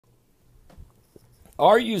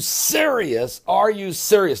Are you serious? Are you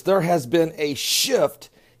serious? There has been a shift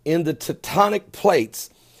in the tectonic plates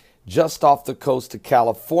just off the coast of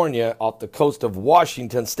California, off the coast of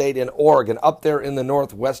Washington State and Oregon, up there in the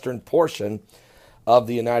northwestern portion of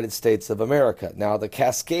the United States of America. Now, the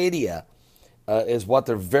Cascadia is what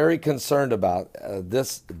they're very concerned about,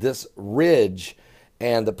 this ridge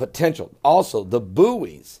and the potential. Also, the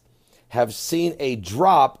buoys have seen a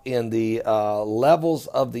drop in the levels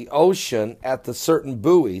of the ocean at the certain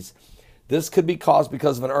buoys. This could be caused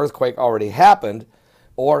because of an earthquake already happened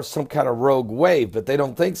or some kind of rogue wave, but they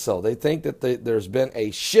don't think so. They think that there's been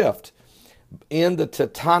a shift in the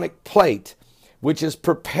tectonic plate, which is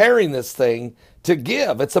preparing this thing to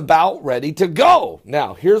give. It's about ready to go.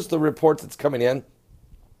 Now, here's the reports that's coming in.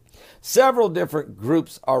 Several different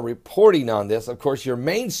groups are reporting on this. Of course, your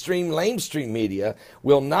mainstream, lamestream media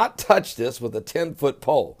will not touch this with a 10-foot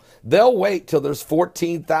pole. They'll wait till there's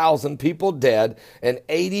 14,000 people dead and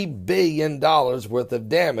 $80 billion worth of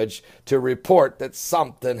damage to report that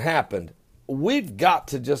something happened. We've got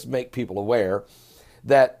to just make people aware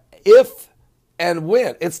that if and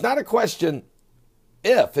when, it's not a question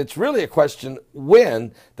if, it's really a question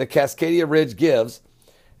when the Cascadia Ridge gives.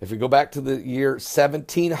 If you go back to the year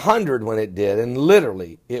 1700 when it did, and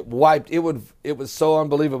literally it was so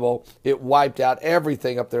unbelievable, it wiped out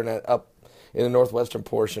everything up there up in the northwestern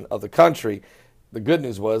portion of the country. The good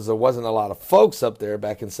news was there wasn't a lot of folks up there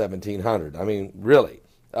back in 1700. I mean, really.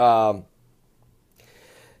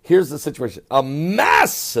 Here's the situation. A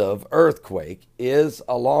massive earthquake is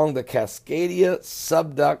along the Cascadia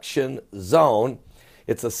Subduction Zone.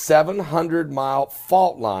 It's a 700-mile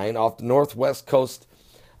fault line off the northwest coast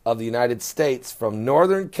of the United States from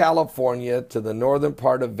northern California to the northern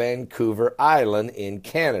part of Vancouver Island in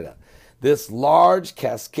Canada. This large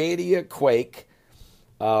Cascadia quake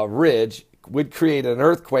ridge would create an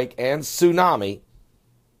earthquake and tsunami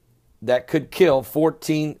that could kill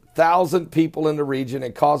 14,000 people in the region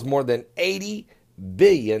and cause more than $80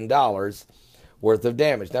 billion worth of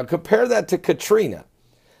damage. Now compare that to Katrina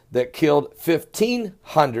that killed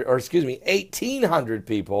 1,800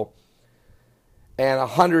 people and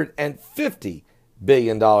 $150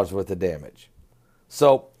 billion worth of damage.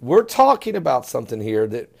 So we're talking about something here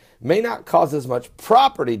that may not cause as much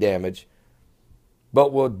property damage,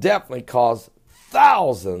 but will definitely cause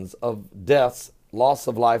thousands of deaths, loss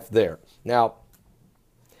of life there. Now,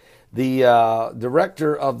 the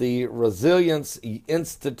director of the Resilience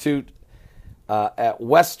Institute at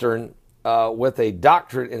Western with a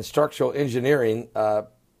doctorate in structural engineering,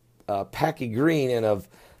 Packy Green, and of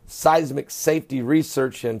seismic safety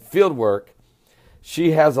research and fieldwork,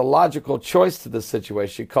 she has a logical choice to the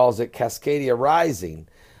situation. She calls it Cascadia Rising,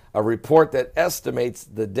 a report that estimates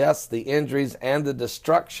the deaths, the injuries, and the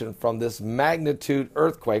destruction from this magnitude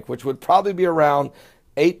earthquake, which would probably be around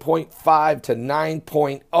 8.5 to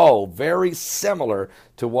 9.0, very similar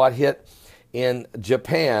to what hit in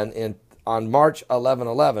Japan on March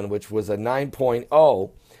 11/11, which was a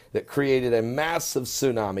 9.0 that created a massive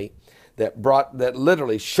tsunami that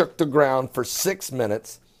literally shook the ground for 6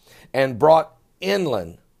 minutes and brought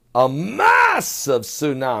inland a massive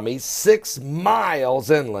tsunami 6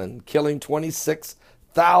 miles inland, killing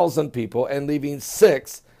 26,000 people and leaving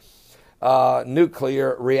 6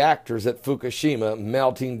 nuclear reactors at Fukushima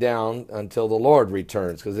melting down until the Lord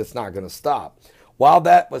returns, because it's not going to stop. While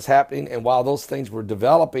that was happening and while those things were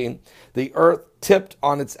developing, the earth tipped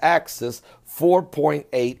on its axis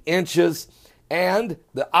 4.8 inches, and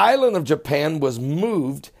the island of Japan was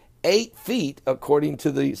moved 8 feet, according to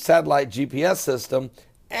the satellite GPS system,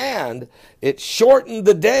 and it shortened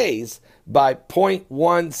the days by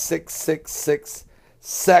 0.1666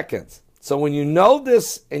 seconds. So when you know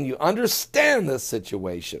this and you understand this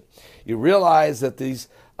situation, you realize that the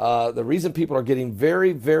reason people are getting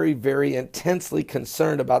very, very, very intensely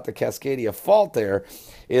concerned about the Cascadia fault there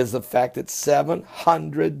is the fact that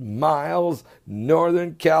 700 miles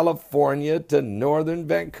northern California to northern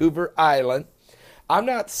Vancouver Island. I'm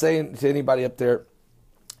not saying to anybody up there,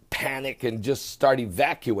 panic and just start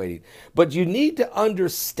evacuating, but you need to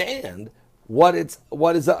understand what is.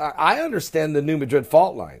 I understand the New Madrid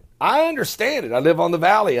fault line. I understand it. I live on the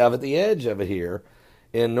valley of it, the edge of it here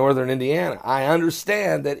in northern Indiana. I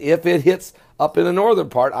understand that if it hits up in the northern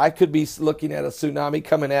part, I could be looking at a tsunami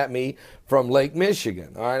coming at me from Lake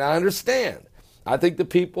Michigan. All right, I understand. I think the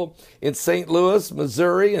people in St. Louis,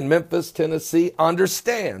 Missouri, and Memphis, Tennessee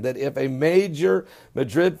understand that if a major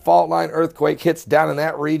Madrid fault line earthquake hits down in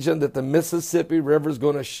that region, that the Mississippi River is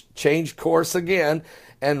going to change course again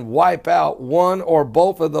and wipe out one or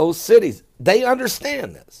both of those cities. They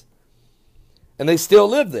understand this. And they still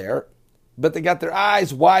live there, but they got their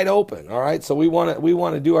eyes wide open. All right, so we want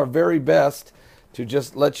to do our very best to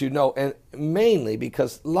just let you know, and mainly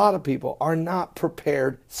because a lot of people are not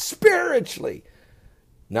prepared spiritually,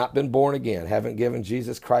 not been born again, haven't given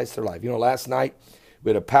Jesus Christ their life. You know, last night we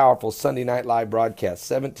had a powerful Sunday night live broadcast.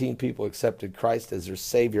 17 people accepted Christ as their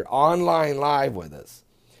Savior online live with us.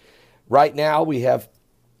 Right now we have,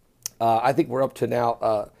 I think we're up to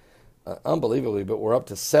now, unbelievably, but we're up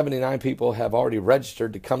to 79 people have already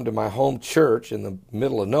registered to come to my home church in the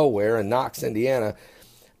middle of nowhere in Knox, Indiana,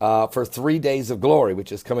 for 3 days of glory,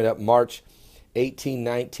 which is coming up March 18,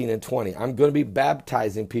 19, and 20. I'm going to be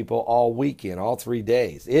baptizing people all weekend, all 3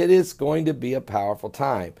 days. It is going to be a powerful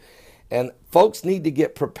time. And folks need to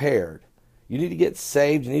get prepared. You need to get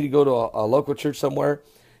saved. You need to go to a local church somewhere,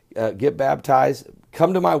 get baptized.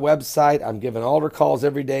 Come to my website. I'm giving altar calls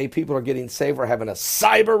every day. People are getting saved. We're having a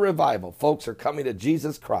cyber revival. Folks are coming to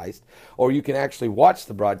Jesus Christ. Or you can actually watch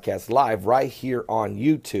the broadcast live right here on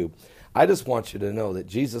YouTube. I just want you to know that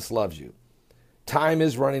Jesus loves you. Time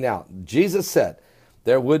is running out. Jesus said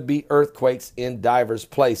there would be earthquakes in divers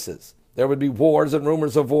places. There would be wars and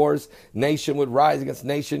rumors of wars. Nation would rise against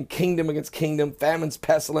nation, kingdom against kingdom, famines,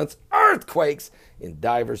 pestilence, earthquakes in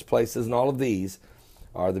divers places. And all of these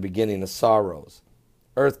are the beginning of sorrows.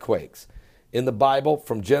 Earthquakes. In the Bible,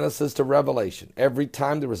 from Genesis to Revelation, every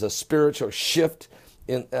time there was a spiritual shift,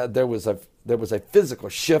 there was a physical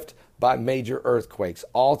shift by major earthquakes.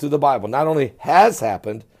 All through the Bible. Not only has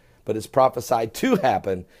happened, but is prophesied to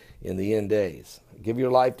happen in the end days. Give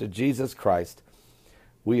your life to Jesus Christ.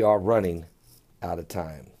 We are running out of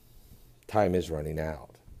time. Time is running out.